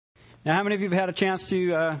Now, how many of you have had a chance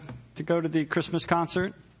to go to the Christmas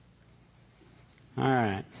concert? All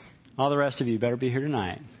right. All the rest of you better be here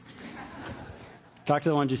tonight. Talk to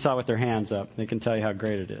the ones you saw with their hands up. They can tell you how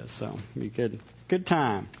great it is. So, be good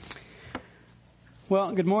time.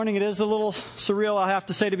 Well, good morning. It is a little surreal, I have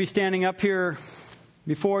to say, to be standing up here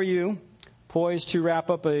before you, poised to wrap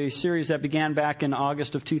up a series that began back in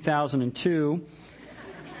August of 2002.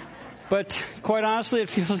 But quite honestly, it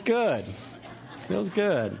feels good. It feels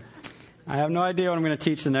good. I have no idea what I'm going to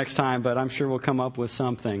teach the next time, but I'm sure we'll come up with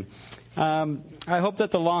something. I hope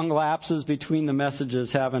that the long lapses between the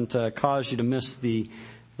messages haven't caused you to miss the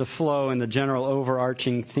flow and the general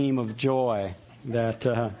overarching theme of joy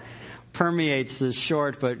that permeates this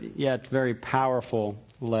short but yet very powerful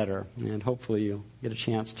letter. And hopefully you'll get a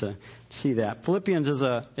chance to see that. Philippians is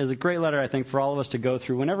a great letter, I think, for all of us to go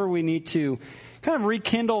through whenever we need to kind of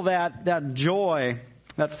rekindle that joy,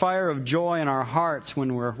 that fire of joy in our hearts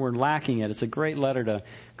when we're lacking it. It's a great letter to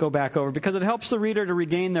go back over because it helps the reader to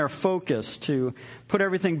regain their focus, to put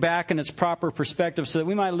everything back in its proper perspective so that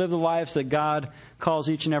we might live the lives that God calls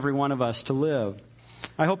each and every one of us to live.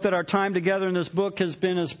 I hope that our time together in this book has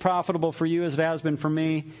been as profitable for you as it has been for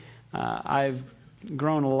me. I've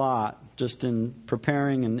grown a lot just in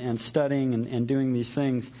preparing and studying and doing these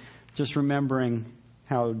things, just remembering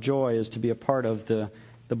how joy is to be a part of the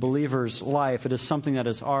believer's life. It is something that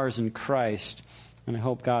is ours in Christ. And I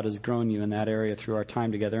hope God has grown you in that area through our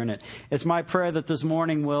time together in it. It's my prayer that this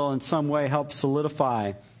morning will in some way help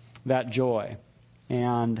solidify that joy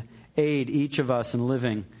and aid each of us in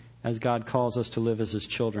living as God calls us to live as His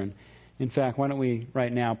children. In fact, why don't we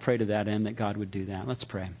right now pray to that end that God would do that. Let's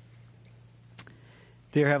pray.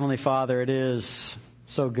 Dear Heavenly Father, it is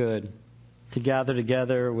so good to gather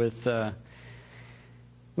together with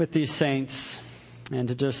these saints and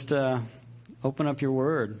to just open up your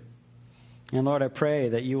word. And Lord, I pray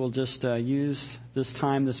that you will just use this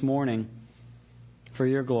time this morning for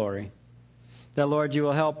your glory. That, Lord, you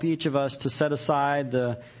will help each of us to set aside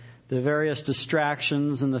the various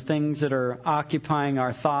distractions and the things that are occupying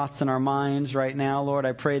our thoughts and our minds right now. Lord,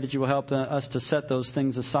 I pray that you will help us to set those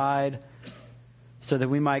things aside so that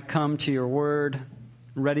we might come to your word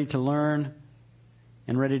ready to learn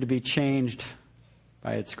and ready to be changed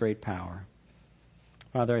by its great power.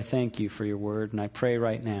 Father, I thank you for your word, and I pray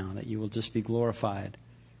right now that you will just be glorified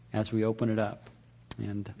as we open it up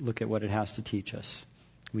and look at what it has to teach us.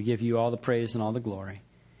 We give you all the praise and all the glory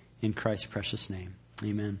in Christ's precious name.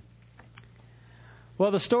 Amen.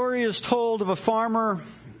 Well, the story is told of a farmer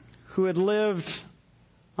who had lived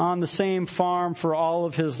on the same farm for all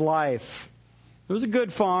of his life. It was a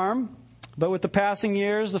good farm, but with the passing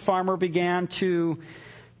years, the farmer began to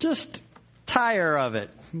just tire of it.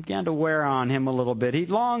 It began to wear on him a little bit. He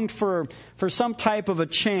longed for some type of a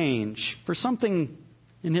change, for something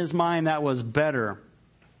in his mind that was better.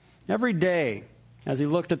 Every day, as he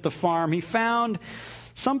looked at the farm, he found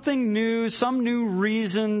something new, some new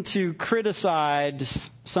reason to criticize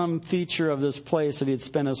some feature of this place that he had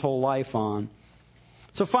spent his whole life on.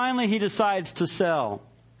 So finally, he decides to sell.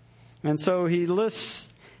 And so he lists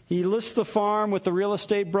the farm with the real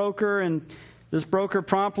estate broker, and this broker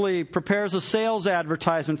promptly prepares a sales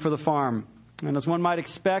advertisement for the farm. And as one might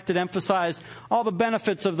expect, it emphasized all the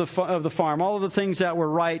benefits of the farm, all of the things that were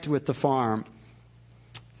right with the farm.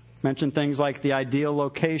 Mentioned things like the ideal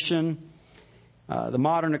location, the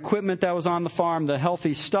modern equipment that was on the farm, the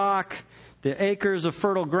healthy stock, the acres of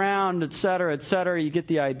fertile ground, et cetera, et cetera. You get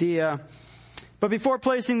the idea. But before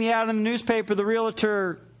placing the ad in the newspaper, the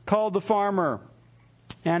realtor called the farmer,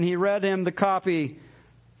 and he read him the copy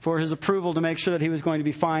for his approval to make sure that he was going to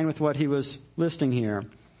be fine with what he was listing here.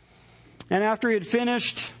 And after he had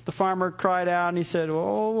finished, the farmer cried out and he said,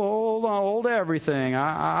 "Oh, hold everything.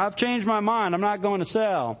 I've changed my mind. I'm not going to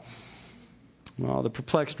sell." Well, the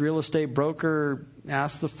perplexed real estate broker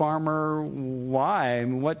asked the farmer, "Why?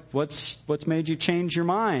 What's made you change your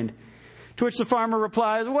mind?" To which the farmer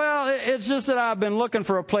replies, "Well, it's just that I've been looking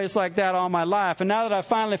for a place like that all my life, and now that I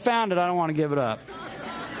finally found it, I don't want to give it up."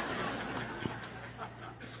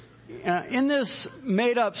 In this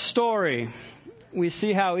made-up story, we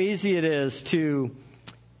see how easy it is to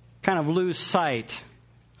kind of lose sight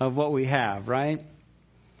of what we have, right?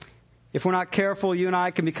 If we're not careful, you and I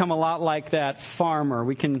can become a lot like that farmer.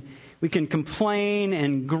 We can complain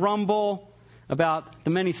and grumble about the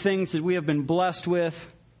many things that we have been blessed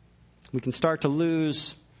with. We can start to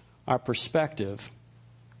lose our perspective.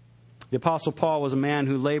 The Apostle Paul was a man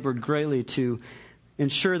who labored greatly to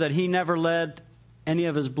ensure that he never led any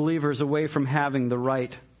of his believers away from having the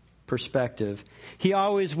right perspective. He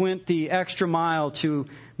always went the extra mile to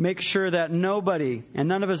make sure that nobody and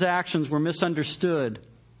none of his actions were misunderstood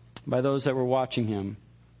by those that were watching him.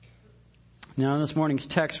 Now, in this morning's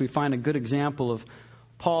text, we find a good example of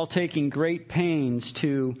Paul taking great pains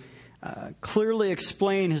to clearly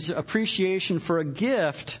explain his appreciation for a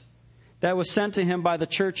gift that was sent to him by the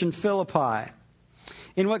church in Philippi.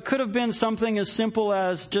 In what could have been something as simple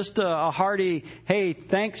as just a hearty, hey,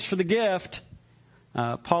 thanks for the gift,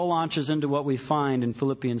 Paul launches into what we find in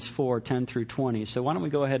Philippians 4:10 through 20. So why don't we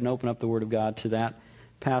go ahead and open up the Word of God to that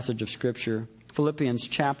passage of Scripture. Philippians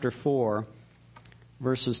chapter 4,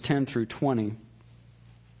 verses 10 through 20.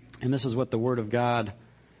 And this is what the Word of God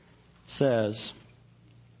says.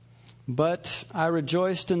 But I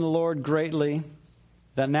rejoiced in the Lord greatly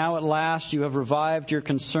that now at last you have revived your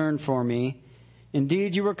concern for me.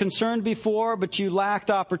 Indeed, you were concerned before, but you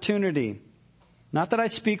lacked opportunity. Not that I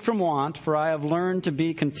speak from want, for I have learned to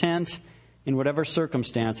be content in whatever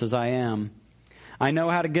circumstances I am. I know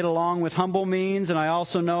how to get along with humble means, and I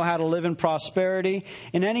also know how to live in prosperity.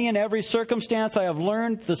 In any and every circumstance, I have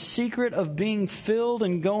learned the secret of being filled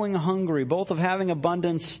and going hungry, both of having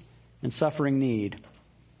abundance and suffering need.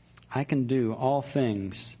 I can do all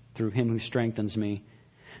things through him who strengthens me.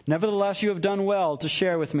 Nevertheless, you have done well to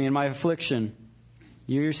share with me in my affliction.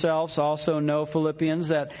 You yourselves also know, Philippians,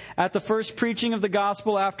 that at the first preaching of the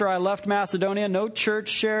gospel after I left Macedonia, no church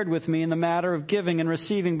shared with me in the matter of giving and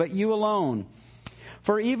receiving, but you alone.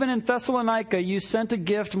 For even in Thessalonica you sent a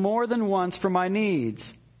gift more than once for my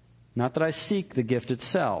needs. Not that I seek the gift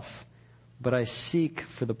itself, but I seek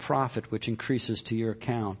for the profit which increases to your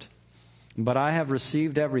account. But I have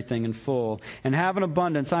received everything in full, and have an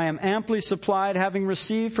abundance. I am amply supplied, having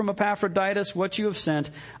received from Epaphroditus what you have sent,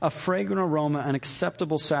 a fragrant aroma, an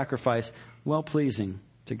acceptable sacrifice, well-pleasing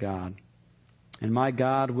to God. And my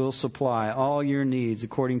God will supply all your needs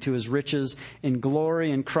according to his riches in glory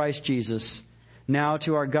in Christ Jesus. Now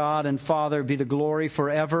to our God and Father be the glory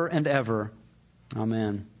forever and ever.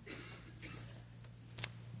 Amen.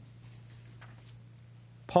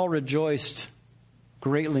 Paul rejoiced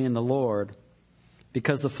greatly in the Lord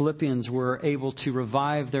because the Philippians were able to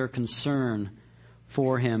revive their concern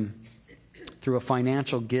for him through a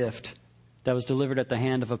financial gift that was delivered at the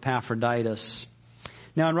hand of Epaphroditus.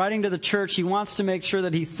 Now, in writing to the church, he wants to make sure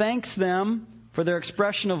that he thanks them for their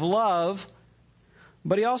expression of love,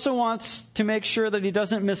 but he also wants to make sure that he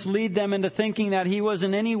doesn't mislead them into thinking that he was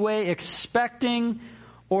in any way expecting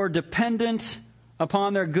or dependent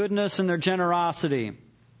upon their goodness and their generosity.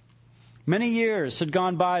 Many years had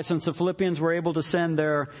gone by since the Philippians were able to send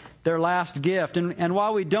their last gift. And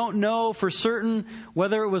while we don't know for certain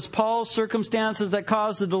whether it was Paul's circumstances that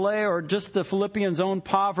caused the delay or just the Philippians' own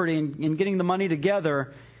poverty in getting the money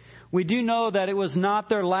together, we do know that it was not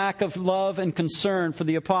their lack of love and concern for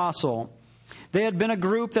the apostle. They had been a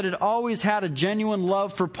group that had always had a genuine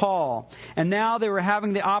love for Paul. And now they were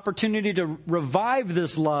having the opportunity to revive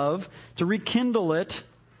this love, to rekindle it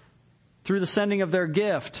through the sending of their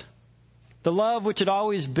gift. The love which had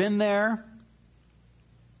always been there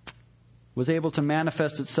was able to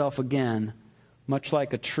manifest itself again, much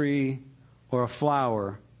like a tree or a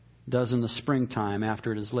flower does in the springtime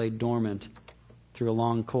after it is laid dormant through a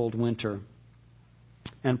long cold winter.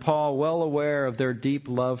 And Paul, well aware of their deep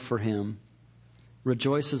love for him,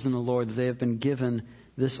 rejoices in the Lord that they have been given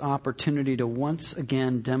this opportunity to once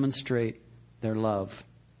again demonstrate their love.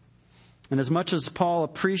 And as much as Paul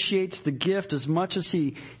appreciates the gift, as much as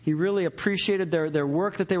he really appreciated their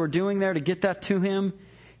work that they were doing there to get that to him,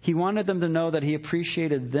 he wanted them to know that he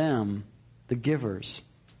appreciated them, the givers,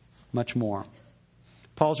 much more.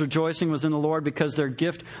 Paul's rejoicing was in the Lord because their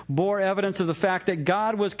gift bore evidence of the fact that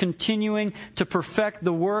God was continuing to perfect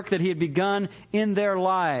the work that he had begun in their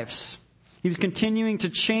lives. He was continuing to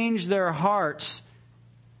change their hearts,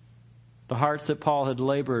 the hearts that Paul had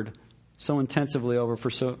labored so intensively over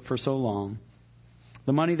for so long.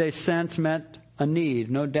 The money they sent met a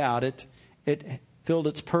need, no doubt. It filled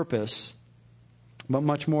its purpose. But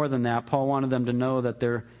much more than that, Paul wanted them to know that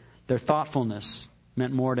their thoughtfulness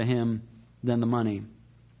meant more to him than the money.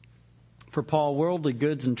 For Paul, worldly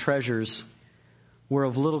goods and treasures were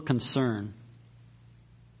of little concern.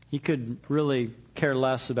 He could really care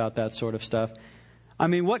less about that sort of stuff. I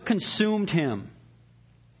mean, what consumed him?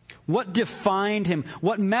 What defined him?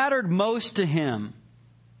 What mattered most to him?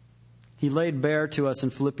 He laid bare to us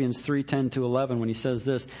in Philippians 3:10-11 when he says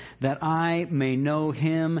this, that I may know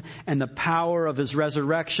him and the power of his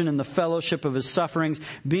resurrection and the fellowship of his sufferings,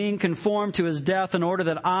 being conformed to his death in order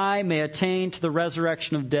that I may attain to the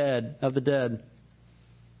resurrection of the dead.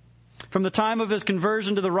 From the time of his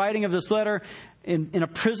conversion to the writing of this letter in a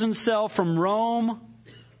prison cell from Rome,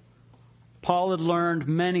 Paul had learned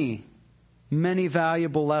many many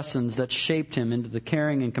valuable lessons that shaped him into the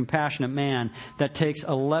caring and compassionate man that takes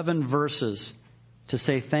 11 verses to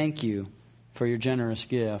say thank you for your generous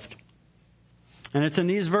gift. And it's in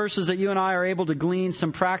these verses that you and I are able to glean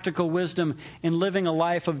some practical wisdom in living a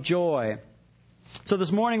life of joy. So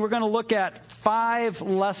this morning we're going to look at 5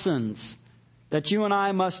 lessons that you and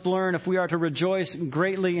I must learn if we are to rejoice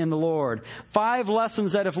greatly in the Lord. 5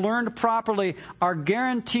 lessons that, if learned properly, are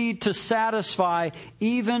guaranteed to satisfy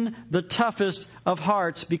even the toughest of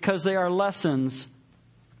hearts, because they are lessons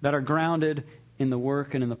that are grounded in the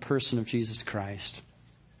work and in the person of Jesus Christ.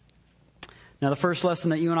 Now, the first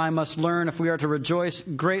lesson that you and I must learn if we are to rejoice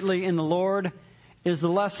greatly in the Lord is the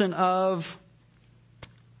lesson of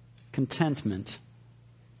contentment.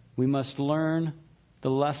 We must learn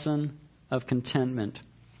the lesson of contentment.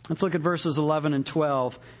 Let's look at verses 11 and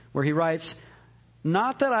 12, where he writes,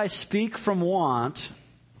 "Not that I speak from want,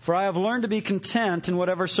 for I have learned to be content in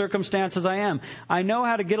whatever circumstances I am. I know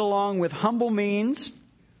how to get along with humble means,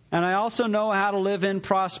 and I also know how to live in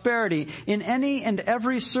prosperity. In any and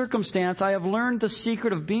every circumstance, I have learned the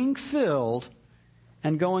secret of being filled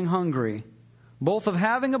and going hungry, both of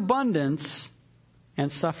having abundance and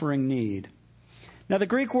suffering need." Now, the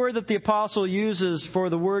Greek word that the apostle uses for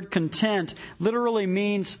the word content literally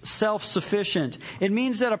means self-sufficient. It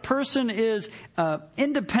means that a person is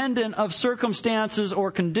independent of circumstances or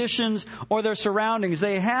conditions or their surroundings.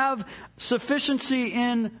 They have sufficiency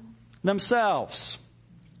in themselves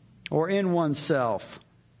or in oneself.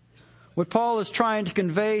 What Paul is trying to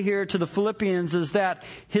convey here to the Philippians is that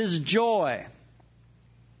his joy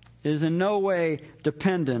is in no way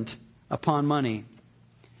dependent upon money.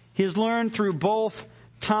 He has learned through both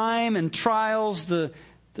time and trials the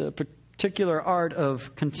particular art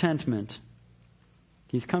of contentment.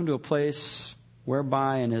 He's come to a place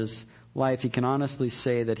whereby in his life he can honestly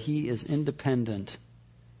say that he is independent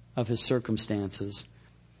of his circumstances.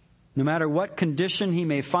 No matter what condition he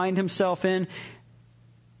may find himself in,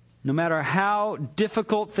 no matter how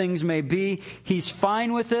difficult things may be, he's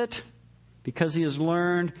fine with it because he has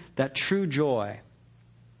learned that true joy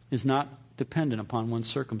is not dependent upon one's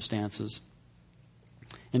circumstances.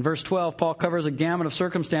 In verse 12, Paul covers a gamut of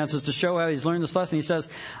circumstances to show how he's learned this lesson. He says,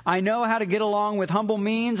 "I know how to get along with humble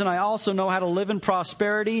means, and I also know how to live in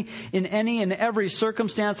prosperity. In any and every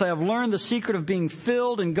circumstance, I have learned the secret of being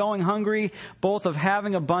filled and going hungry, both of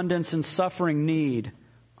having abundance and suffering need."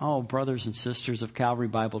 Oh, brothers and sisters of Calvary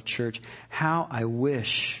Bible Church, how I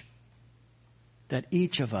wish that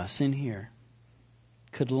each of us in here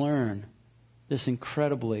could learn this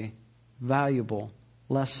incredibly valuable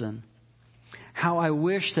lesson. How I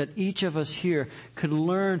wish that each of us here could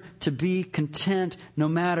learn to be content no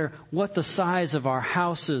matter what the size of our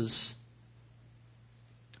houses,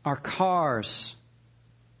 our cars,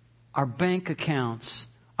 our bank accounts,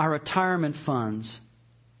 our retirement funds.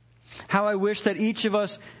 How I wish that each of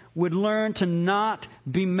us would learn to not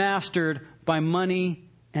be mastered by money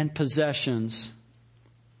and possessions.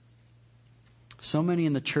 So many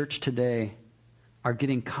in the church today are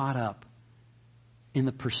getting caught up in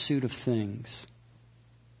the pursuit of things.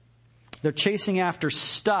 They're chasing after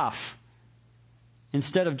stuff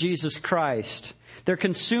instead of Jesus Christ. They're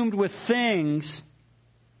consumed with things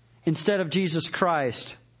instead of Jesus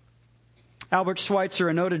Christ. Albert Schweitzer,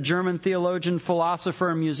 a noted German theologian,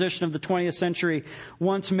 philosopher, and musician of the 20th century,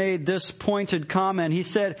 once made this pointed comment. He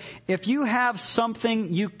said, "If you have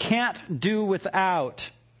something you can't do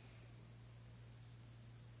without,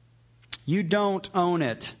 you don't own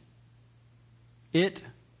it. It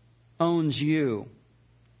owns you."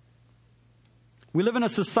 We live in a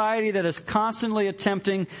society that is constantly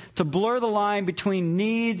attempting to blur the line between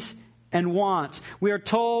needs and wants. We are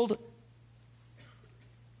told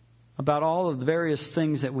about all of the various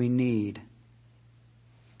things that we need.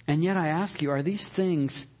 And yet I ask you, are these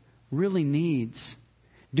things really needs?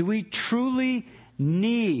 Do we truly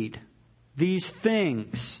need these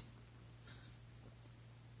things?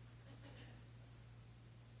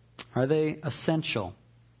 Are they essential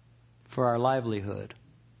for our livelihood?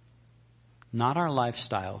 Not our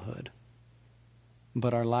lifestylehood,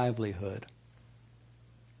 but our livelihood.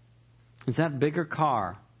 Is that bigger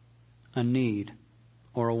car a need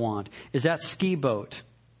or a want? Is that ski boat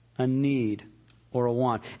a need or a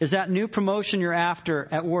want? Is that new promotion you're after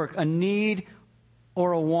at work a need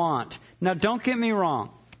or a want? Now, don't get me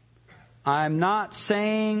wrong. I'm not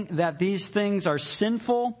saying that these things are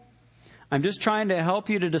sinful. I'm just trying to help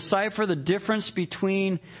you to decipher the difference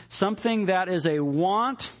between something that is a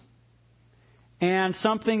want and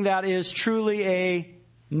something that is truly a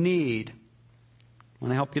need. I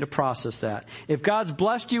want to help you to process that. If God's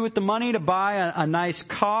blessed you with the money to buy a nice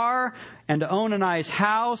car and to own a nice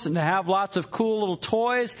house and to have lots of cool little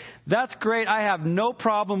toys, that's great. I have no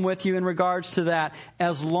problem with you in regards to that,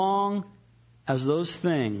 as long as those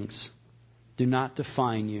things do not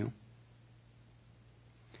define you.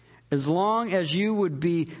 As long as you would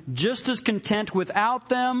be just as content without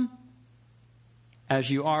them as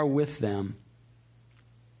you are with them.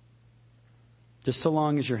 Just so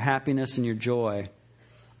long as your happiness and your joy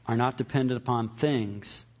are not dependent upon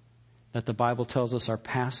things that the Bible tells us are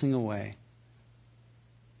passing away.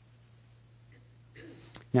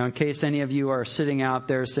 Now, in case any of you are sitting out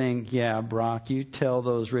there saying, yeah, Brock, you tell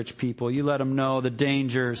those rich people, you let them know the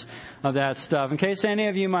dangers of that stuff. In case any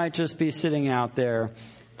of you might just be sitting out there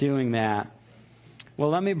doing that, well,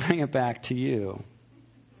 let me bring it back to you.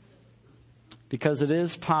 Because it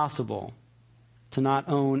is possible to not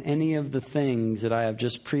own any of the things that I have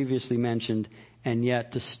just previously mentioned and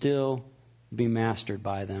yet to still be mastered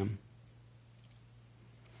by them.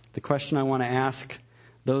 The question I want to ask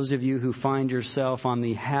those of you who find yourself on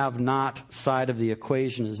the have-not side of the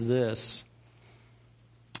equation is this.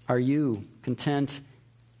 Are you content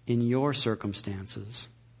in your circumstances?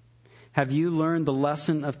 Have you learned the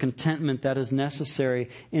lesson of contentment that is necessary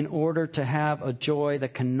in order to have a joy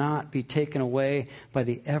that cannot be taken away by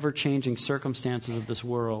the ever-changing circumstances of this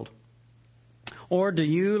world? Or do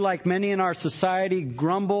you, like many in our society,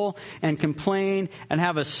 grumble and complain and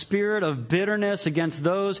have a spirit of bitterness against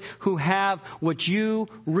those who have what you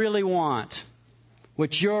really want,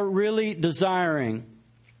 what you're really desiring?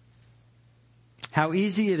 How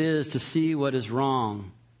easy it is to see what is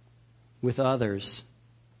wrong with others,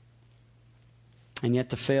 and yet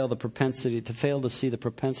to fail to see the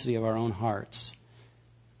propensity of our own hearts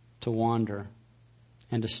to wander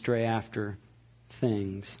and to stray after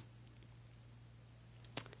things.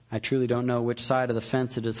 I truly don't know which side of the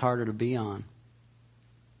fence it is harder to be on.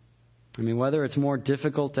 I mean, whether it's more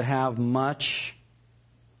difficult to have much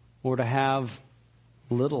or to have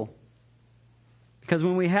little. Because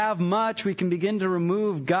when we have much, we can begin to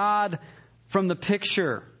remove God from the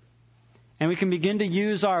picture. And we can begin to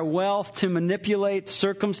use our wealth to manipulate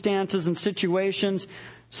circumstances and situations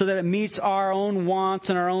so that it meets our own wants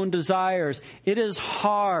and our own desires. It is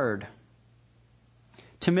hard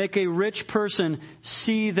to make a rich person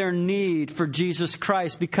see their need for Jesus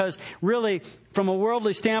Christ, because really, from a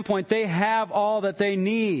worldly standpoint, they have all that they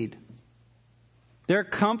need. Their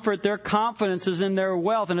comfort, their confidence is in their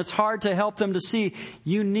wealth, and it's hard to help them to see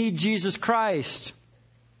you need Jesus Christ.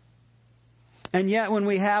 And yet when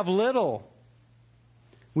we have little,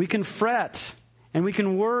 we can fret and we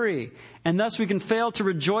can worry, and thus we can fail to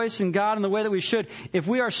rejoice in God in the way that we should. If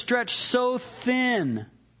we are stretched so thin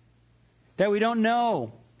that we don't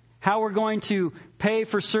know how we're going to pay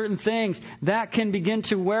for certain things, that can begin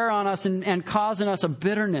to wear on us and cause in us a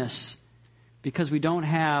bitterness because we don't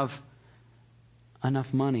have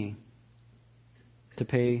enough money to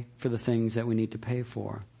pay for the things that we need to pay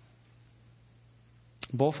for.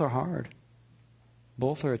 Both are hard.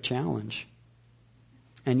 Both are a challenge.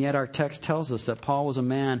 And yet our text tells us that Paul was a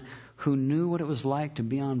man who knew what it was like to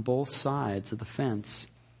be on both sides of the fence.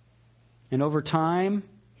 And over time,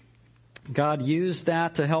 God used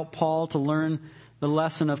that to help Paul to learn the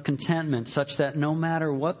lesson of contentment, such that no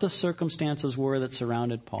matter what the circumstances were that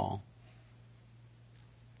surrounded Paul,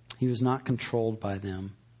 he was not controlled by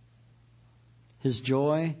them. His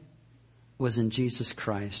joy was in Jesus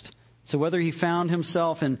Christ. So whether he found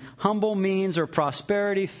himself in humble means or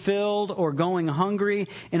prosperity, filled or going hungry,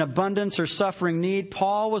 in abundance or suffering need,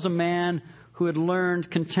 Paul was a man who had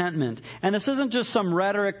learned contentment. And this isn't just some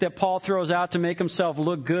rhetoric that Paul throws out to make himself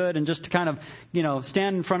look good and just to kind of,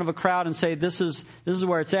 stand in front of a crowd and say, this is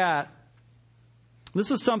where it's at.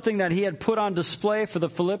 This is something that he had put on display for the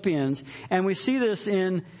Philippians. And we see this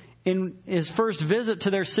in his first visit to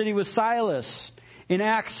their city with Silas. In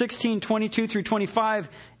Acts 16:22 through 25,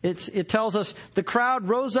 it tells us, the crowd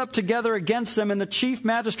rose up together against them, and the chief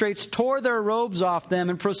magistrates tore their robes off them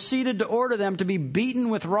and proceeded to order them to be beaten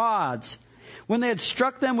with rods. When they had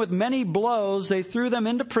struck them with many blows, they threw them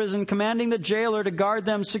into prison, commanding the jailer to guard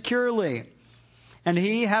them securely. And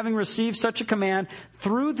he, having received such a command,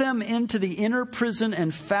 threw them into the inner prison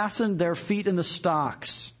and fastened their feet in the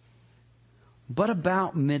stocks. But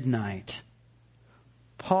about midnight,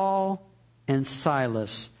 Paul and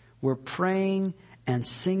Silas were praying and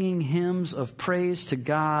singing hymns of praise to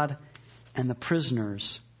God, and the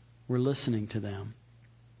prisoners were listening to them.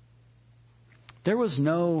 There was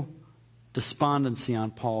no despondency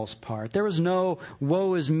on Paul's part. There was no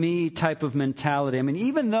woe is me type of mentality. I mean,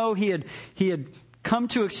 even though he had come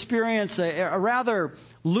to experience a rather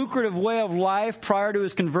lucrative way of life prior to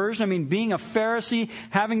his conversion. I mean, being a Pharisee,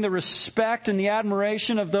 having the respect and the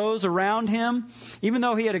admiration of those around him, even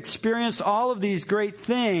though he had experienced all of these great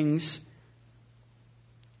things,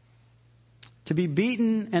 to be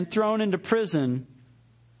beaten and thrown into prison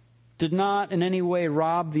did not in any way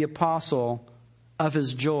rob the apostle of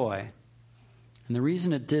his joy. And the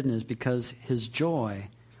reason it didn't is because his joy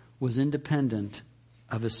was independent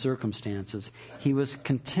of his circumstances. He was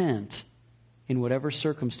content in whatever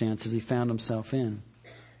circumstances he found himself in.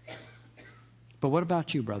 But what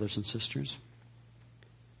about you, brothers and sisters?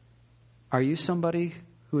 Are you somebody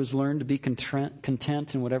who has learned to be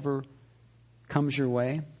content in whatever comes your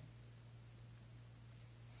way?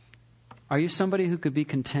 Are you somebody who could be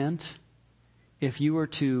content if you were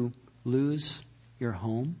to lose your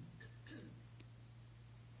home?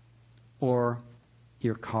 Or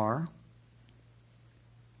your car?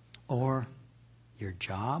 Or your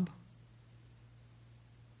job?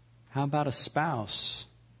 How about a spouse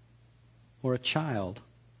or a child?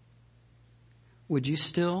 Would you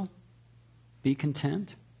still be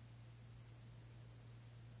content?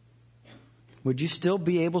 Would you still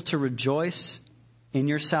be able to rejoice in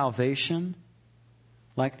your salvation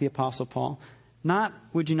like the Apostle Paul? Not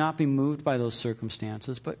would you not be moved by those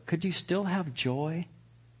circumstances, but could you still have joy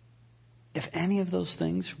if any of those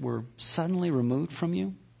things were suddenly removed from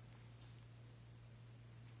you?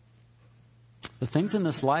 The things in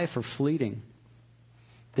this life are fleeting.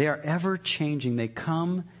 They are ever changing. They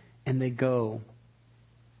come and they go.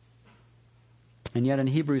 And yet in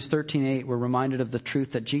Hebrews 13:8, we're reminded of the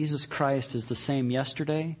truth that Jesus Christ is the same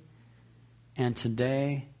yesterday and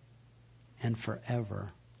today and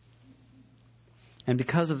forever. And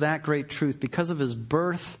because of that great truth, because of his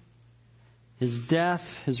birth, his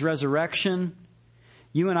death, his resurrection,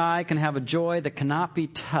 you and I can have a joy that cannot be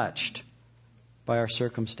touched by our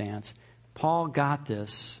circumstance. Paul got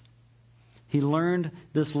this. He learned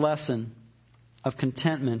this lesson of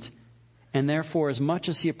contentment, and therefore, as much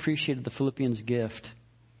as he appreciated the Philippians' gift,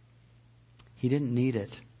 he didn't need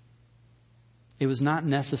it. It was not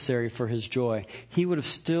necessary for his joy. He would have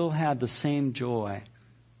still had the same joy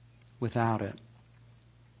without it.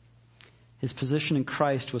 His position in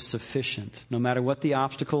Christ was sufficient. No matter what the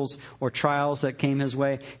obstacles or trials that came his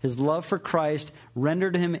way, his love for Christ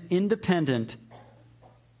rendered him independent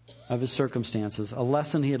of his circumstances. A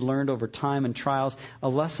lesson he had learned over time and trials. A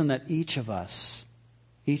lesson that each of us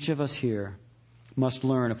here must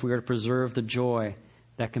learn if we are to preserve the joy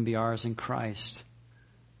that can be ours in Christ.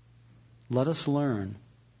 Let us learn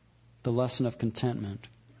the lesson of contentment.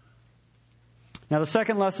 Now, the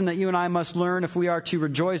second lesson that you and I must learn if we are to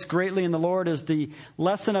rejoice greatly in the Lord is the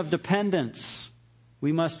lesson of dependence.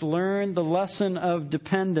 We must learn the lesson of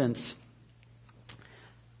dependence.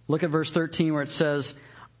 Look at verse 13 where it says,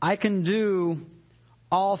 I can do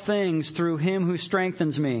all things through him who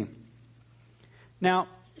strengthens me. Now,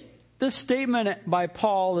 this statement by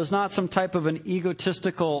Paul is not some type of an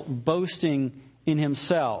egotistical boasting in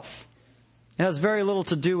himself. It has very little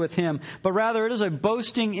to do with him, but rather it is a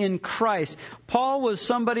boasting in Christ. Paul was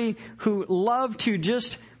somebody who loved to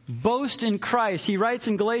just boast in Christ. He writes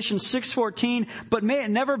in Galatians 6:14, but may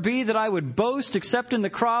it never be that I would boast except in the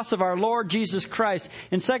cross of our Lord Jesus Christ.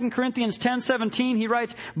 In 2 Corinthians 10:17, he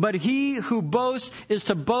writes, but he who boasts is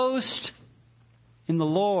to boast in the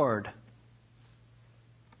Lord.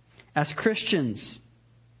 As Christians,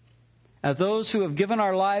 as those who have given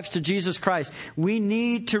our lives to Jesus Christ, we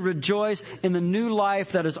need to rejoice in the new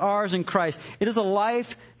life that is ours in Christ. It is a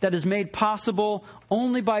life that is made possible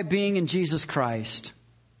only by being in Jesus Christ.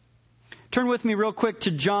 Turn with me real quick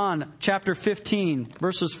to John chapter 15,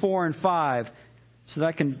 verses 4 and 5, so that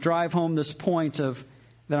I can drive home this point that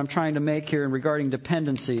I'm trying to make here regarding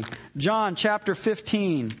dependency. John chapter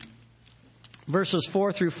 15, verses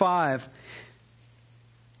 4 through 5.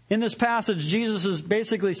 In this passage, Jesus is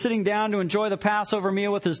basically sitting down to enjoy the Passover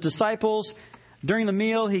meal with his disciples. During the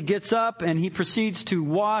meal, he gets up and he proceeds to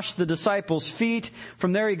wash the disciples' feet.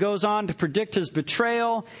 From there, he goes on to predict his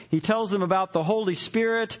betrayal. He tells them about the Holy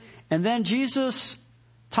Spirit. And then Jesus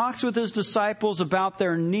talks with his disciples about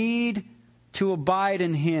their need to abide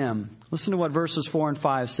in him. Listen to what verses 4 and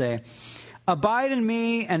 5 say. Abide in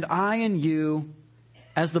me and I in you.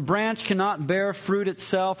 As the branch cannot bear fruit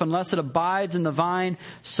itself unless it abides in the vine,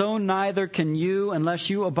 so neither can you unless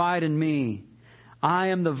you abide in me. I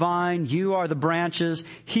am the vine, you are the branches.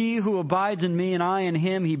 He who abides in me and I in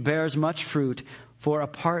him, he bears much fruit. For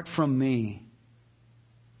apart from me,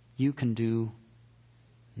 you can do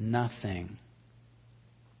nothing.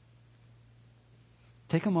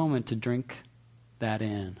 Take a moment to drink that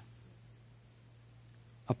in.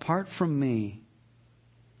 Apart from me,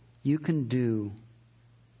 you can do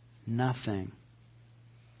nothing.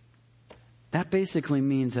 That basically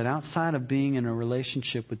means that outside of being in a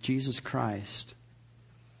relationship with Jesus Christ,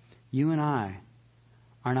 you and I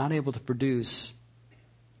are not able to produce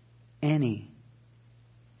any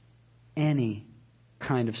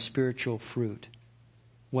kind of spiritual fruit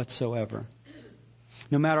whatsoever.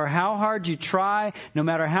 No matter how hard you try, no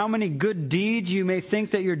matter how many good deeds you may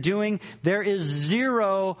think that you're doing, there is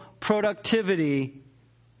zero productivity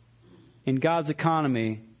in God's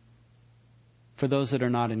economy for those that are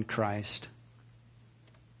not in Christ.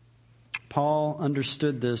 Paul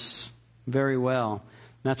understood this very well.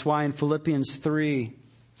 That's why in Philippians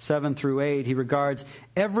 3:7-8, he regards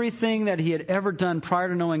everything that he had ever done prior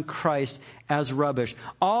to knowing Christ as rubbish.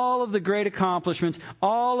 All of the great accomplishments,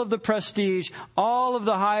 all of the prestige, all of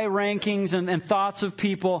the high rankings and thoughts of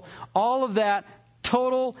people, all of that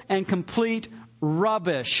total and complete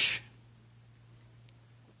rubbish.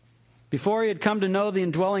 Before he had come to know the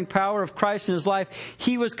indwelling power of Christ in his life,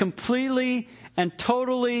 he was completely and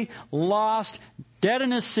totally lost, dead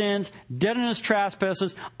in his sins, dead in his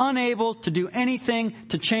trespasses, unable to do anything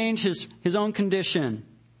to change his own condition.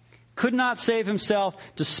 Could not save himself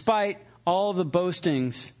despite all of the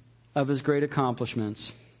boastings of his great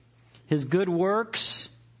accomplishments. His good works,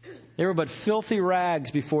 they were but filthy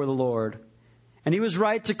rags before the Lord. And he was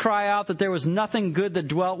right to cry out that there was nothing good that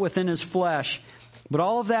dwelt within his flesh. But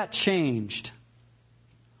all of that changed.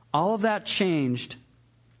 All of that changed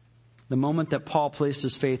the moment that Paul placed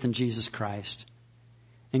his faith in Jesus Christ.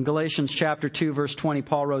 In Galatians chapter 2, verse 20,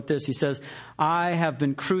 Paul wrote this. He says, I have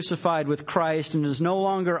been crucified with Christ, and it is no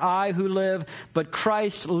longer I who live, but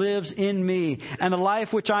Christ lives in me. And the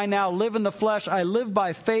life which I now live in the flesh, I live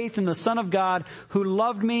by faith in the Son of God, who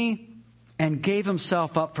loved me and gave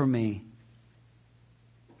himself up for me.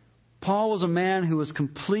 Paul was a man who was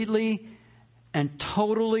completely and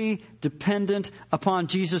totally dependent upon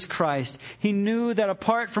Jesus Christ. He knew that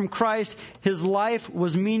apart from Christ, his life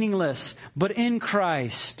was meaningless. But in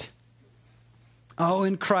Christ,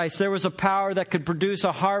 in Christ, there was a power that could produce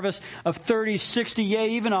a harvest of 30, 60,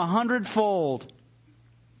 yea, even 100-fold.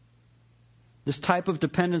 This type of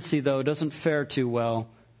dependency, though, doesn't fare too well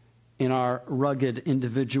in our rugged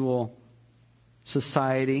individual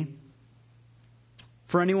society.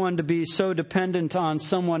 For anyone to be so dependent on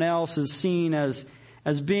someone else is seen as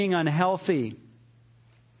being unhealthy.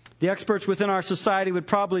 The experts within our society would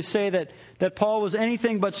probably say that Paul was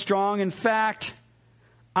anything but strong. In fact,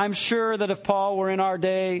 I'm sure that if Paul were in our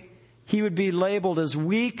day, he would be labeled as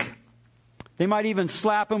weak. They might even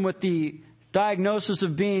slap him with the diagnosis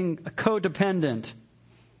of being a codependent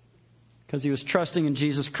because he was trusting in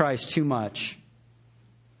Jesus Christ too much.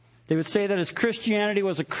 They would say that his Christianity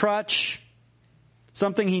was a crutch,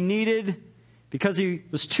 something he needed because he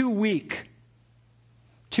was too weak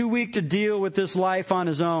to deal with this life on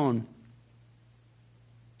his own.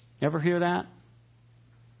 Ever hear that?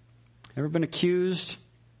 Ever been accused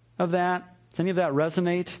of that? Does any of that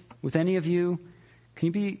resonate with any of you?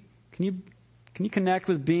 Can you connect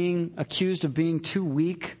with being accused of being too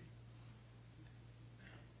weak?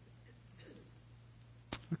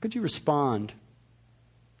 Or could you respond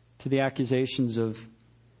to the accusations of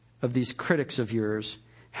these critics of yours?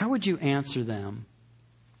 How would you answer them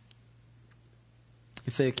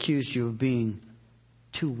if they accused you of being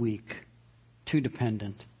too weak, too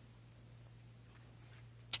dependent?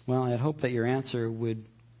 Well, I'd hope that your answer would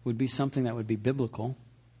be something that would be biblical.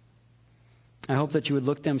 I hope that you would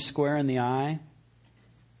look them square in the eye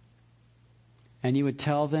and you would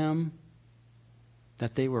tell them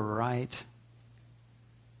that they were right.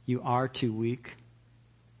 You are too weak.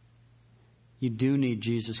 You do need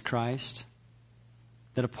Jesus Christ.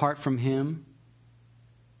 That apart from Him,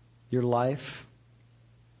 your life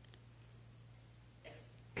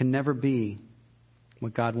can never be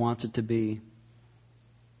what God wants it to be.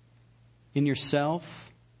 In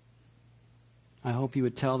yourself, I hope you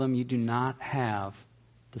would tell them you do not have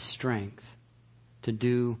the strength to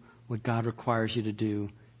do what God requires you to do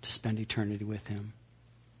to spend eternity with Him.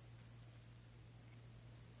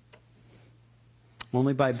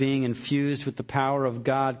 Only by being infused with the power of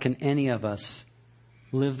God can any of us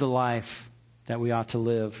live the life that we ought to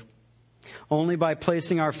live. Only by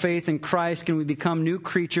placing our faith in Christ can we become new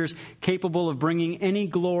creatures capable of bringing any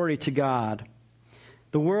glory to God.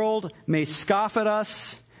 The world may scoff at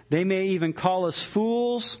us. They may even call us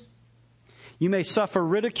fools. You may suffer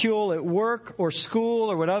ridicule at work or school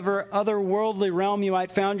or whatever other worldly realm you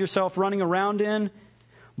might find yourself running around in.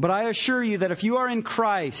 But I assure you that if you are in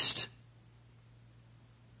Christ,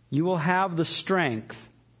 you will have the strength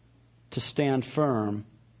to stand firm.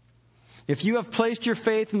 If you have placed your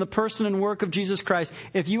faith in the person and work of Jesus Christ,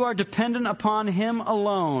 if you are dependent upon Him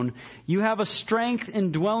alone, you have a strength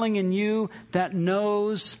indwelling in you that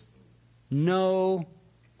knows no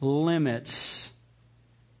limits.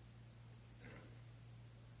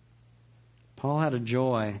 Paul had a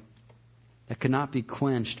joy that could not be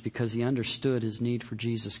quenched because he understood his need for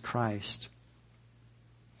Jesus Christ.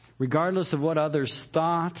 Regardless of what others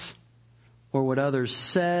thought or what others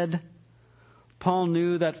said, Paul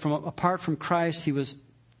knew that apart from Christ, he was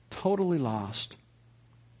totally lost.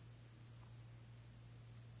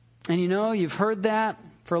 And you've heard that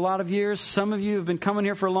for a lot of years. Some of you have been coming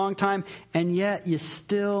here for a long time, and yet you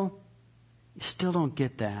still don't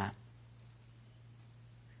get that.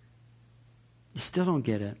 You still don't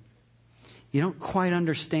get it. You don't quite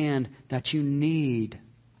understand that you need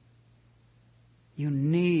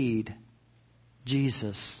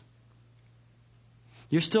Jesus.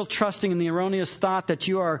 You're still trusting in the erroneous thought that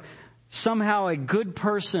you are somehow a good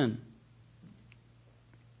person.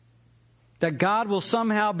 That God will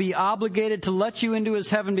somehow be obligated to let you into His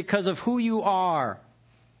heaven because of who you are.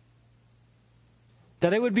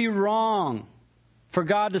 That it would be wrong for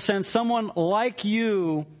God to send someone like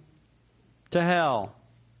you to hell.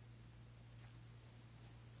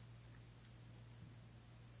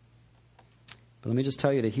 But let me just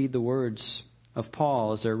tell you to heed the words of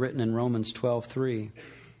Paul as they're written in Romans 12:3.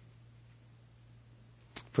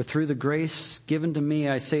 For through the grace given to me,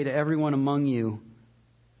 I say to everyone among you,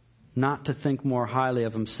 not to think more highly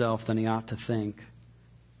of himself than he ought to think,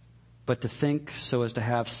 but to think so as to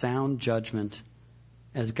have sound judgment,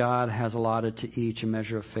 as God has allotted to each a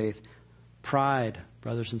measure of faith. Pride,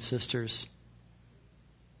 brothers and sisters,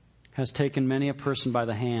 has taken many a person by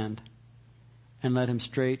the hand and led him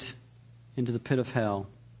straight into the pit of hell.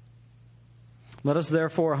 Let us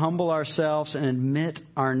therefore humble ourselves and admit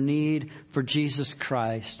our need for Jesus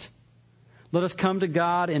Christ. Let us come to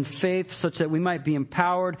God in faith such that we might be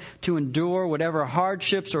empowered to endure whatever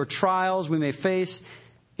hardships or trials we may face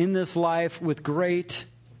in this life with great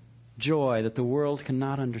joy that the world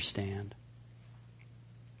cannot understand.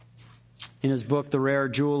 In his book, The Rare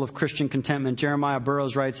Jewel of Christian Contentment, Jeremiah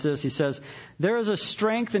Burroughs writes this. He says, there is a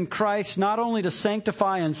strength in Christ not only to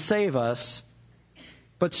sanctify and save us,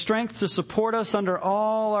 but strength to support us under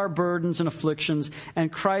all our burdens and afflictions.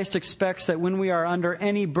 And Christ expects that when we are under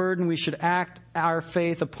any burden, we should act our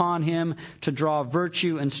faith upon Him to draw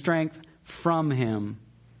virtue and strength from Him.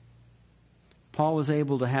 Paul was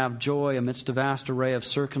able to have joy amidst a vast array of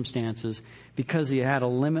circumstances because he had a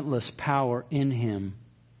limitless power in him,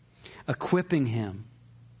 equipping him,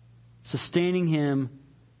 sustaining him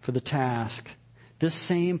for the task. This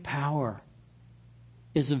same power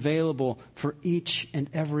is available for each and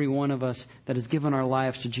every one of us that has given our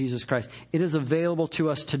lives to Jesus Christ. It is available to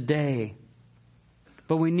us today.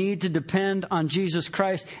 But we need to depend on Jesus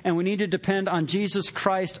Christ, and we need to depend on Jesus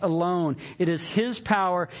Christ alone. It is His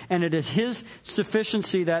power and it is His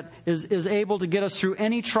sufficiency that is able to get us through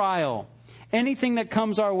any trial. Anything that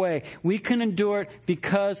comes our way, we can endure it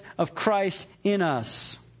because of Christ in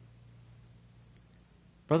us.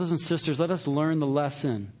 Brothers and sisters, let us learn the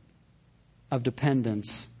lesson of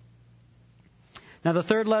dependence. Now, the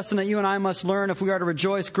third lesson that you and I must learn if we are to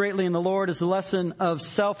rejoice greatly in the Lord is the lesson of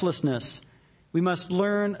selflessness. We must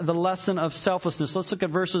learn the lesson of selflessness. Let's look at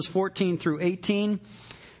verses 14 through 18. It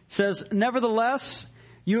says, nevertheless,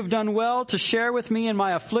 you have done well to share with me in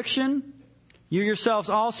my affliction. You yourselves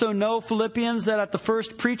also know, Philippians, that at the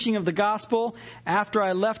first preaching of the gospel, after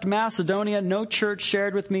I left Macedonia, no church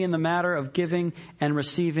shared with me in the matter of giving and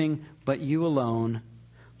receiving, but you alone.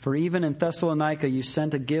 For even in Thessalonica, you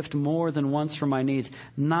sent a gift more than once for my needs.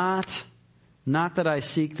 Not that I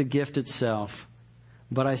seek the gift itself,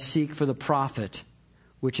 but I seek for the profit,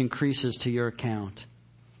 which increases to your account.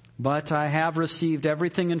 But I have received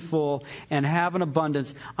everything in full and have an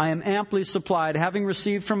abundance. I am amply supplied, having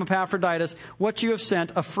received from Epaphroditus what you have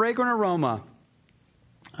sent, a fragrant aroma,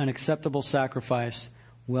 an acceptable sacrifice,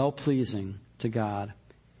 well-pleasing to God.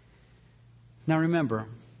 Now remember,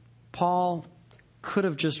 Paul could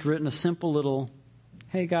have just written a simple little,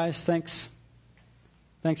 hey guys, thanks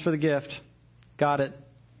for the gift. Got it.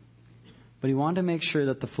 But he wanted to make sure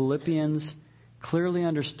that the Philippians clearly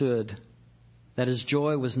understood that his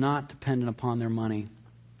joy was not dependent upon their money.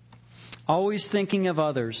 Always thinking of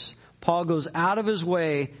others, Paul goes out of his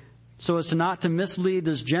way so as to not to mislead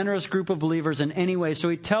this generous group of believers in any way. So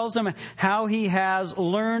he tells them how he has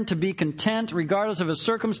learned to be content regardless of his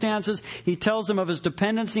circumstances. He tells them of his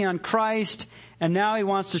dependency on Christ. And now he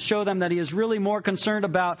wants to show them that he is really more concerned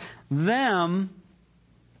about them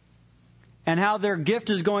and how their gift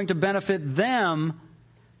is going to benefit them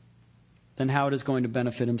than how it is going to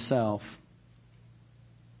benefit himself.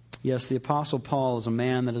 Yes, the Apostle Paul is a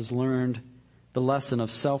man that has learned the lesson of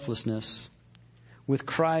selflessness. With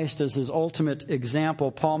Christ as his ultimate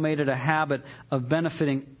example, Paul made it a habit of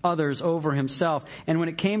benefiting others over himself. And when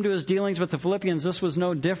it came to his dealings with the Philippians, this was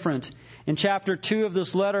no different. In chapter 2 of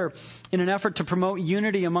this letter, in an effort to promote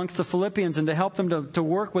unity amongst the Philippians and to help them to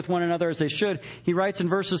work with one another as they should, he writes in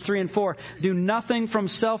verses 3 and 4, "Do nothing from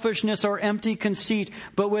selfishness or empty conceit,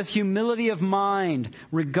 but with humility of mind,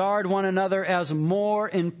 regard one another as more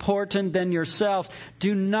important than yourselves.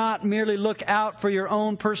 Do not merely look out for your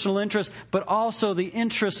own personal interests, but also the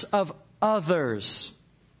interests of others."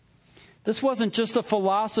 This wasn't just a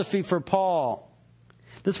philosophy for Paul.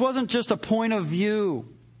 This wasn't just a point of view.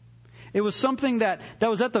 It was something that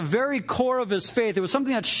was at the very core of his faith. It was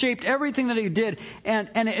something that shaped everything that he did. And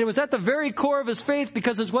it was at the very core of his faith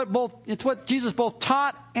because it's what Jesus both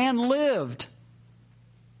taught and lived.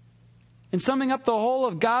 In summing up the whole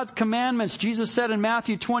of God's commandments, Jesus said in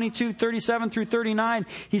Matthew 22:37 through 39,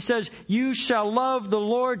 he says, "You shall love the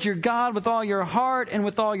Lord your God with all your heart and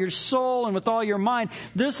with all your soul and with all your mind.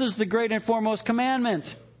 This is the great and foremost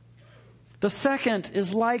commandment. The second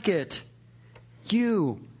is like it.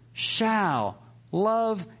 You shall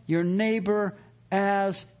love your neighbor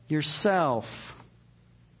as yourself."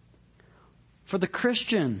 For the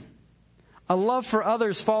Christian, a love for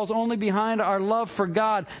others falls only behind our love for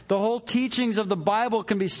God. The whole teachings of the Bible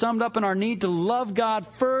can be summed up in our need to love God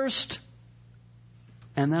first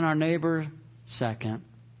and then our neighbor second.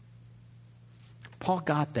 Paul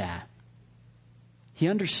got that. He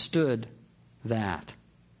understood that.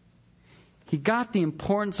 He got the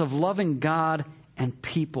importance of loving God and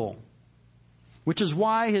people, which is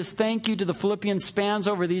why his thank you to the Philippians spans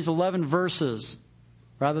over these 11 verses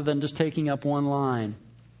rather than just taking up one line.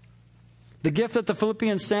 The gift that the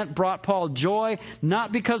Philippians sent brought Paul joy,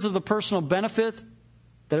 not because of the personal benefit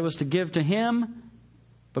that it was to give to him,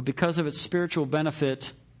 but because of its spiritual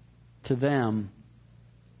benefit to them.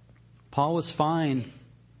 Paul was fine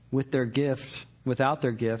with their gift, without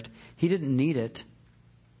their gift. He didn't need it.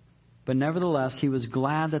 But nevertheless, he was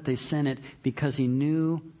glad that they sent it because he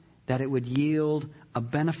knew that it would yield a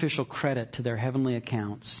beneficial credit to their heavenly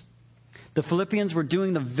accounts. The Philippians were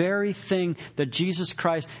doing the very thing that Jesus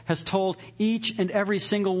Christ has told each and every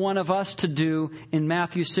single one of us to do in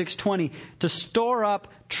Matthew 6:20, to store up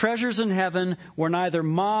treasures in heaven where neither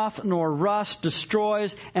moth nor rust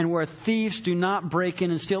destroys and where thieves do not break in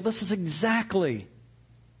and steal. This is exactly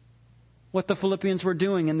what the Philippians were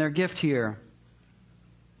doing in their gift here.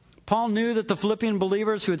 Paul knew that the Philippian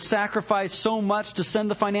believers who had sacrificed so much to send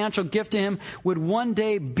the financial gift to him would one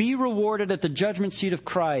day be rewarded at the judgment seat of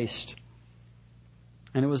Christ.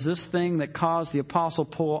 And it was this thing that caused the Apostle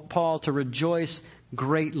Paul to rejoice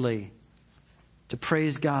greatly, to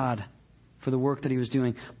praise God for the work that he was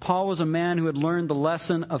doing. Paul was a man who had learned the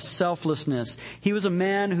lesson of selflessness. He was a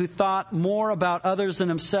man who thought more about others than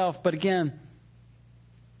himself. But again,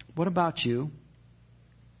 what about you?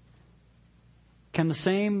 Can the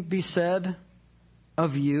same be said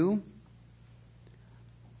of you?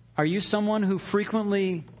 Are you someone who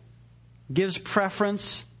frequently gives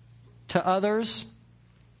preference to others?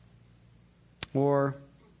 Or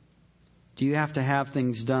do you have to have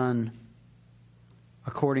things done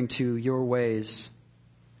according to your ways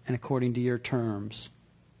and according to your terms?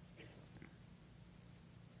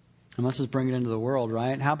 And let's just bring it into the world,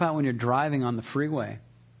 right? How about when you're driving on the freeway?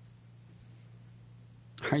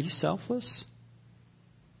 Are you selfless?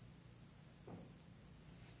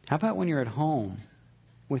 How about when you're at home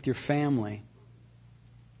with your family?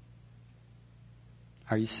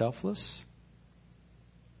 Are you selfless?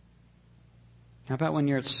 How about when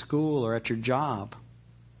you're at school or at your job?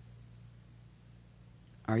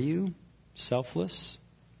 Are you selfless?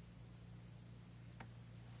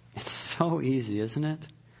 It's so easy, isn't it?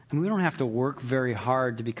 I mean, we don't have to work very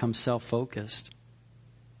hard to become self-focused.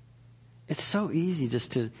 It's so easy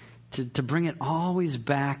just to bring it always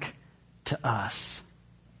back to us.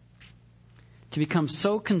 To become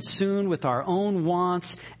so consumed with our own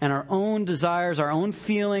wants and our own desires, our own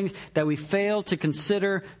feelings, that we fail to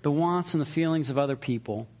consider the wants and the feelings of other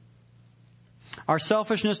people. Our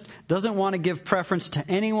selfishness doesn't want to give preference to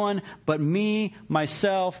anyone but me,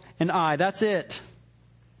 myself, and I. That's it.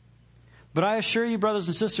 But I assure you, brothers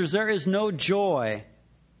and sisters, there is no joy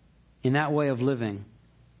in that way of living.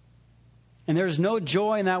 And there is no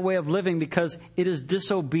joy in that way of living because it is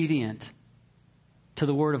disobedient to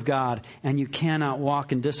the Word of God, and you cannot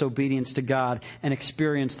walk in disobedience to God and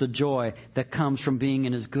experience the joy that comes from being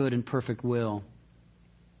in His good and perfect will.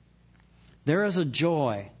 There is a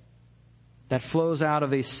joy that flows out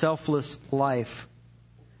of a selfless life.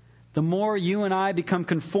 The more you and I become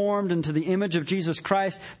conformed into the image of Jesus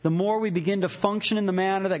Christ, the more we begin to function in the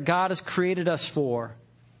manner that God has created us for.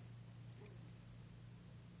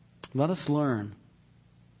 Let us learn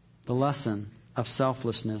the lesson of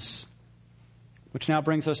selflessness, which now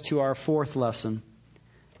brings us to our fourth lesson.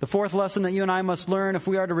 The fourth lesson that you and I must learn if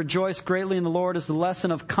we are to rejoice greatly in the Lord is the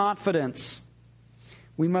lesson of confidence.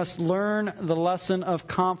 We must learn the lesson of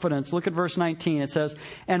confidence. Look at verse 19. It says,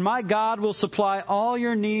 "And my God will supply all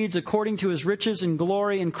your needs according to His riches and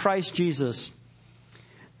glory in Christ Jesus."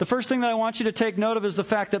 The first thing that I want you to take note of is the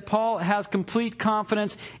fact that Paul has complete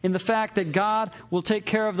confidence in the fact that God will take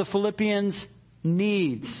care of the Philippians'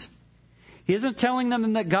 needs. He isn't telling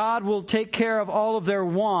them that God will take care of all of their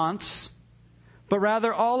wants, but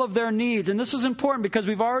rather all of their needs. And this is important because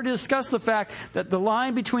we've already discussed the fact that the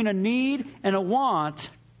line between a need and a want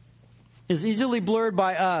is easily blurred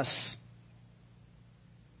by us.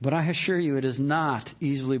 But I assure you, it is not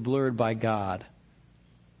easily blurred by God.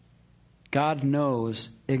 God knows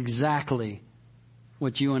exactly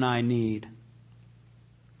what you and I need.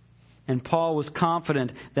 And Paul was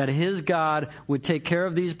confident that his God would take care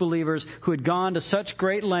of these believers who had gone to such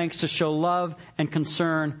great lengths to show love and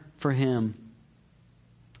concern for him.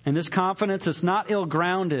 And this confidence is not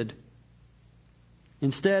ill-grounded.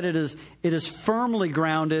 Instead, it is firmly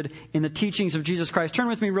grounded in the teachings of Jesus Christ. Turn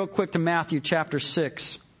with me real quick to Matthew chapter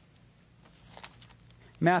 6.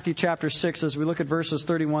 Matthew chapter 6 as we look at verses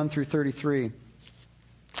 31 through 33.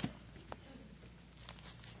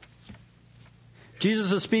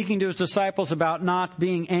 Jesus is speaking to his disciples about not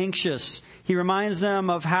being anxious. He reminds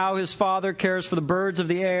them of how his Father cares for the birds of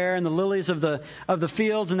the air and the lilies of the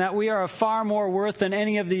fields, and that we are of far more worth than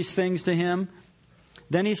any of these things to him.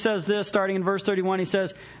 Then he says this, starting in verse 31, he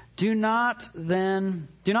says, Do not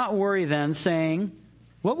worry then, saying,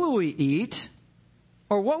 what will we eat?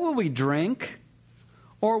 Or what will we drink?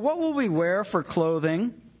 Or what will we wear for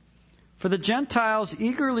clothing? For the Gentiles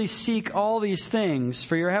eagerly seek all these things,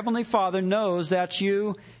 for your heavenly Father knows that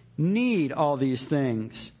you need all these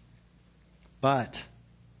things. But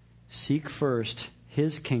seek first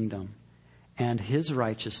His kingdom and His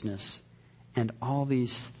righteousness, and all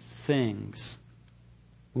these things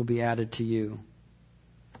will be added to you.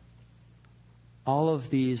 All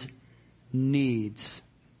of these needs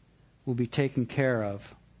will be taken care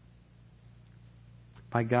of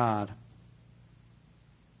by God.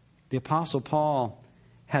 The Apostle Paul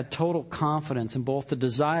had total confidence in both the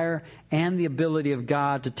desire and the ability of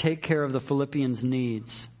God to take care of the Philippians'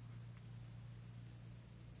 needs.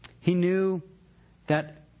 He knew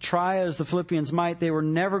that try as the Philippians might, they were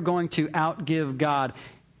never going to outgive God.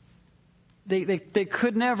 They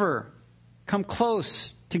could never come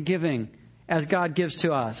close to giving as God gives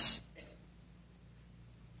to us.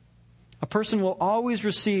 A person will always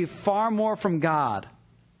receive far more from God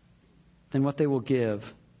than what they will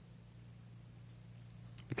give.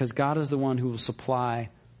 Because God is the one who will supply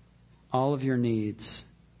all of your needs.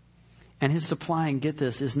 And His supplying, get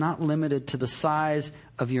this, is not limited to the size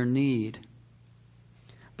of your need.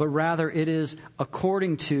 But rather it is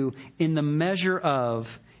according to, in the measure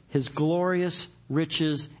of, His glorious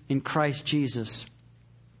riches in Christ Jesus.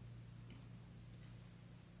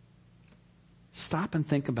 Stop and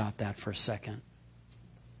think about that for a second.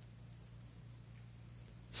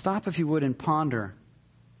 Stop, if you would, and ponder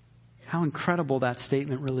how incredible that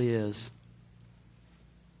statement really is.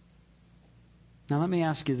 Now let me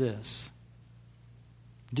ask you this.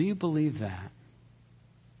 Do you believe that?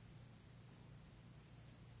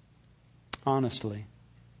 Honestly.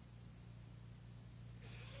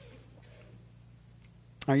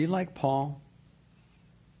 Are you like Paul?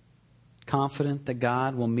 Confident that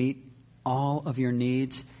God will meet all of your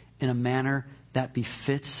needs in a manner that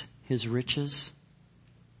befits His riches?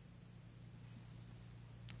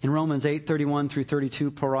 In Romans 8:31 through 32,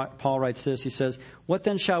 Paul writes this. He says, What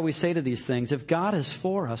then shall we say to these things? If God is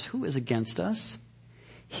for us, who is against us?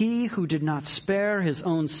 He who did not spare His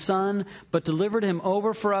own Son, but delivered Him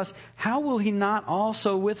over for us, how will He not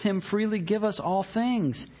also with Him freely give us all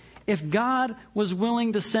things? If God was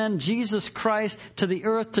willing to send Jesus Christ to the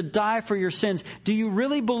earth to die for your sins, do you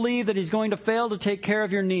really believe that He's going to fail to take care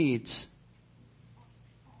of your needs?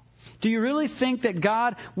 Do you really think that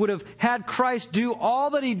God would have had Christ do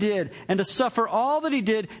all that He did and to suffer all that He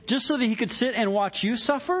did just so that He could sit and watch you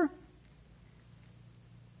suffer?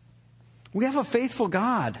 We have a faithful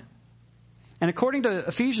God. And according to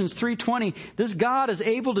Ephesians 3:20, this God is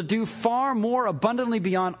able to do far more abundantly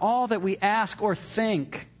beyond all that we ask or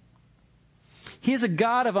think. He is a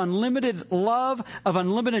God of unlimited love, of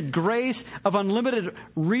unlimited grace, of unlimited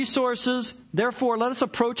resources. Therefore, let us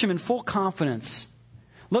approach Him in full confidence.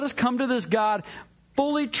 Let us come to this God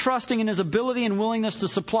fully trusting in His ability and willingness to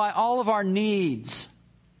supply all of our needs.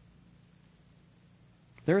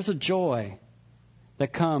 There's a joy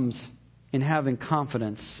that comes in having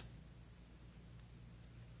confidence.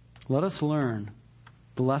 Let us learn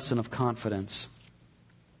the lesson of confidence.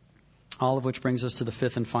 All of which brings us to the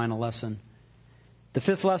fifth and final lesson. The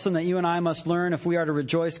fifth lesson that you and I must learn if we are to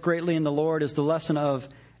rejoice greatly in the Lord is the lesson of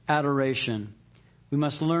adoration. We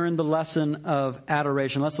must learn the lesson of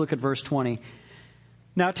adoration. Let's look at verse 20.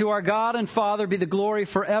 Now to our God and Father be the glory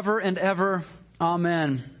forever and ever.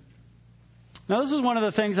 Amen. Now this is one of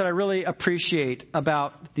the things that I really appreciate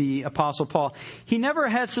about the Apostle Paul. He never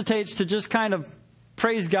hesitates to just kind of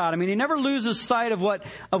praise God. I mean, he never loses sight of what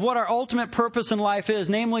our ultimate purpose in life is,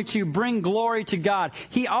 namely to bring glory to God.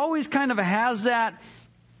 He always kind of has that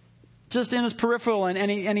just in his peripheral, and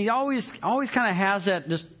he always kind of has that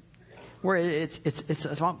just where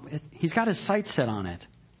he's got his sights set on it.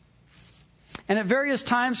 And at various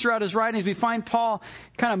times throughout his writings, we find Paul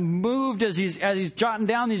kind of moved as he's jotting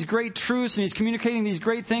down these great truths and he's communicating these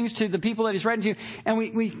great things to the people that he's writing to. And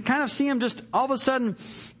we kind of see him just all of a sudden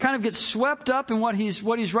kind of get swept up in what he's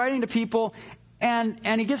writing to people, and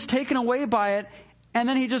he gets taken away by it. And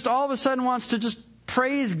then he just all of a sudden wants to just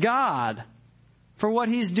praise God for what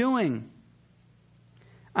he's doing.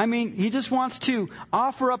 I mean, he just wants to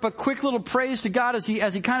offer up a quick little praise to God as he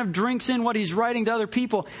kind of drinks in what he's writing to other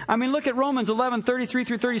people. I mean, look at Romans 11:33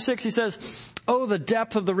 through 36. He says, "Oh, the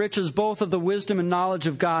depth of the riches, both of the wisdom and knowledge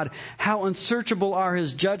of God. How unsearchable are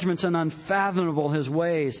His judgments and unfathomable His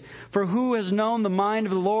ways. For who has known the mind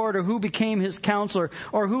of the Lord, or who became His counselor,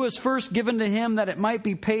 or who was first given to Him that it might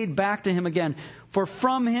be paid back to Him again? For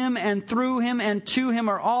from Him and through Him and to Him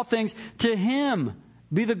are all things. To Him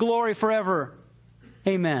be the glory forever.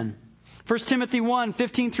 Amen." 1 Timothy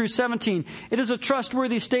 1:15 through 17. It is a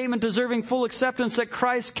trustworthy statement deserving full acceptance that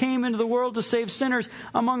Christ came into the world to save sinners,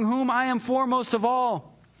 among whom I am foremost of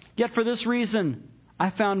all. Yet for this reason I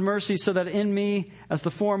found mercy, so that in me, as the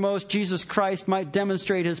foremost, Jesus Christ might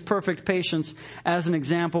demonstrate His perfect patience as an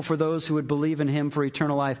example for those who would believe in Him for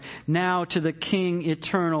eternal life. Now to the King,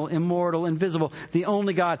 eternal, immortal, invisible, the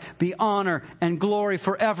only God, be honor and glory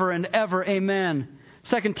forever and ever. Amen.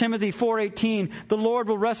 2 Timothy 4:18, the Lord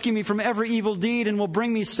will rescue me from every evil deed and will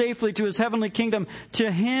bring me safely to His heavenly kingdom.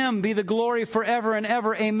 To Him be the glory forever and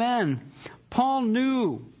ever. Amen. Paul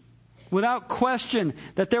knew without question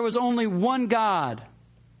that there was only one God.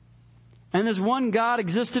 And this one God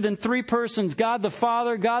existed in three persons: God the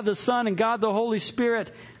Father, God the Son, and God the Holy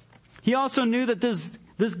Spirit. He also knew that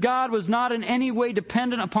this God was not in any way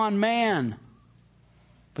dependent upon man,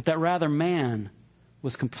 but that rather man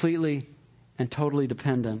was completely and totally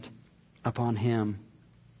dependent upon Him.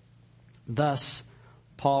 Thus,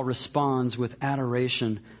 Paul responds with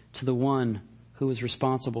adoration to the one who is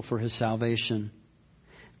responsible for his salvation.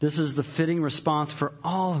 This is the fitting response for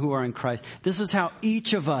all who are in Christ. This is how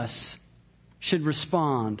each of us should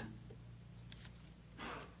respond.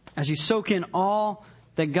 As you soak in all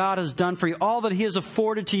that God has done for you, all that He has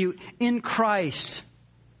afforded to you in Christ,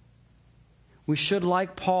 we should,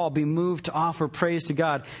 like Paul, be moved to offer praise to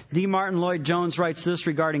God. D. Martin Lloyd-Jones writes this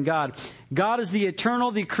regarding God. God is the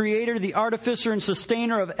eternal, the creator, the artificer and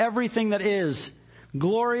sustainer of everything that is.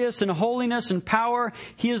 Glorious in holiness and power,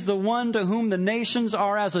 He is the one to whom the nations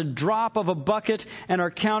are as a drop of a bucket and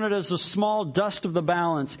are counted as the small dust of the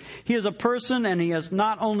balance. He is a person, and He has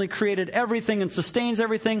not only created everything and sustains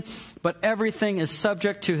everything, but everything is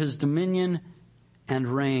subject to His dominion and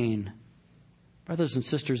reign. Brothers and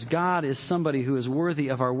sisters, God is somebody who is worthy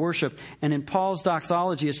of our worship. And in Paul's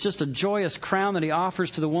doxology, it's just a joyous crown that he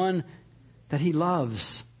offers to the one that he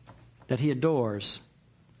loves, that he adores.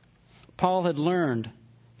 Paul had learned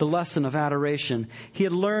the lesson of adoration. He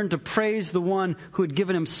had learned to praise the one who had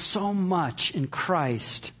given him so much in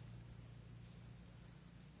Christ.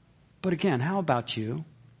 But again, how about you?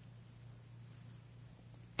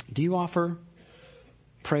 Do you offer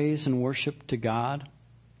praise and worship to God?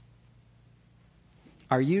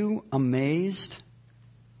 Are you amazed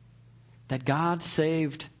that God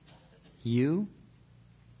saved you?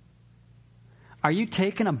 Are you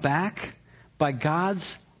taken aback by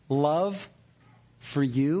God's love for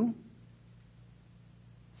you?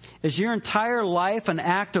 Is your entire life an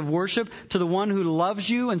act of worship to the one who loves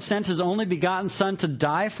you and sent His only begotten Son to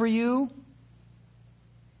die for you?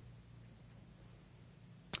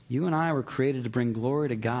 You and I were created to bring glory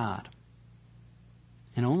to God.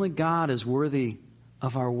 And only God is worthy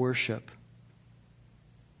of our worship.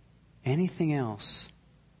 Anything else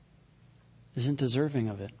isn't deserving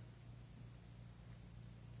of it.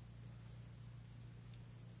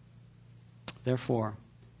 Therefore,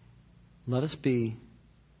 let us be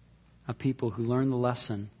a people who learn the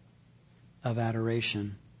lesson of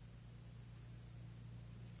adoration.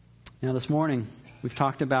 Now this morning, we've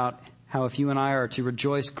talked about how if you and I are to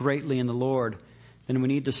rejoice greatly in the Lord, then we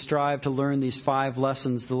need to strive to learn these 5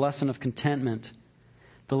 lessons: the lesson of contentment,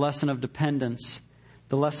 the lesson of dependence,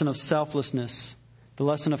 the lesson of selflessness, the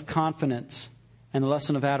lesson of confidence, and the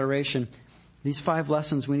lesson of adoration. These 5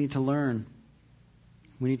 lessons we need to learn.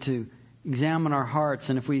 We need to examine our hearts,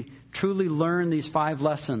 and if we truly learn these 5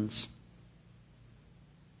 lessons,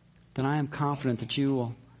 then I am confident that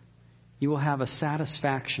you will have a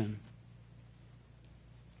satisfaction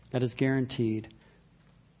that is guaranteed.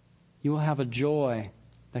 You will have a joy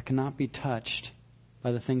that cannot be touched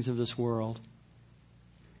by the things of this world.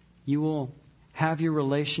 You will have your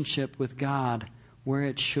relationship with God where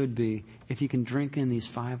it should be if you can drink in these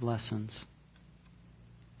 5 lessons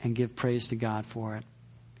and give praise to God for it,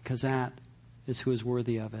 because that is who is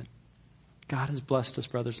worthy of it. God has blessed us,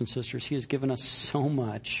 brothers and sisters. He has given us so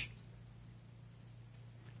much.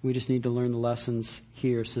 We just need to learn the lessons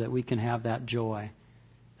here so that we can have that joy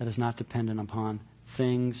that is not dependent upon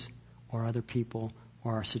things or other people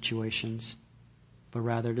or our situations, but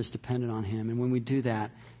rather it is dependent on Him. And when we do that,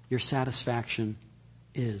 your satisfaction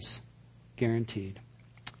is guaranteed.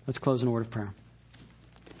 Let's close in a word of prayer.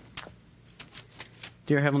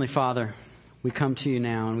 Dear Heavenly Father, we come to you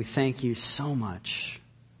now and we thank you so much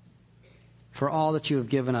for all that you have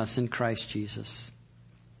given us in Christ Jesus.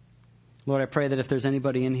 Lord, I pray that if there's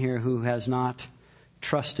anybody in here who has not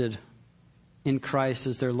trusted in Christ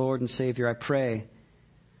as their Lord and Savior, I pray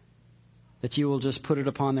that you will just put it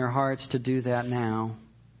upon their hearts to do that now.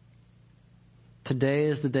 Today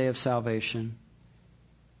is the day of salvation.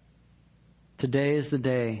 Today is the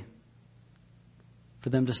day for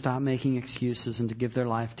them to stop making excuses and to give their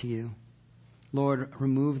life to you. Lord,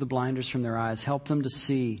 remove the blinders from their eyes. Help them to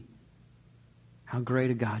see how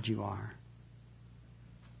great a God you are.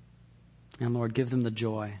 And Lord, give them the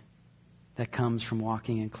joy that comes from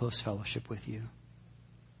walking in close fellowship with you.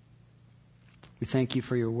 We thank you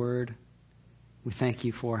for your word. We thank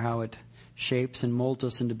you for how it shapes and molds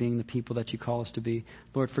us into being the people that you call us to be.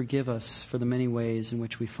 Lord, forgive us for the many ways in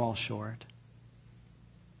which we fall short.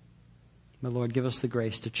 But Lord, give us the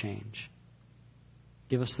grace to change.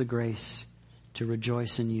 Give us the grace to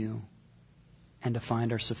rejoice in you and to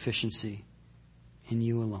find our sufficiency in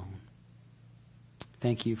you alone.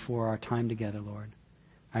 Thank you for our time together, Lord.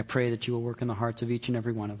 I pray that you will work in the hearts of each and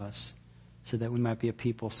every one of us so that we might be a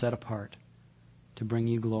people set apart to bring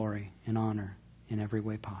you glory and honor in every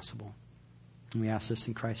way possible. And we ask this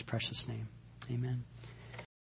in Christ's precious name. Amen.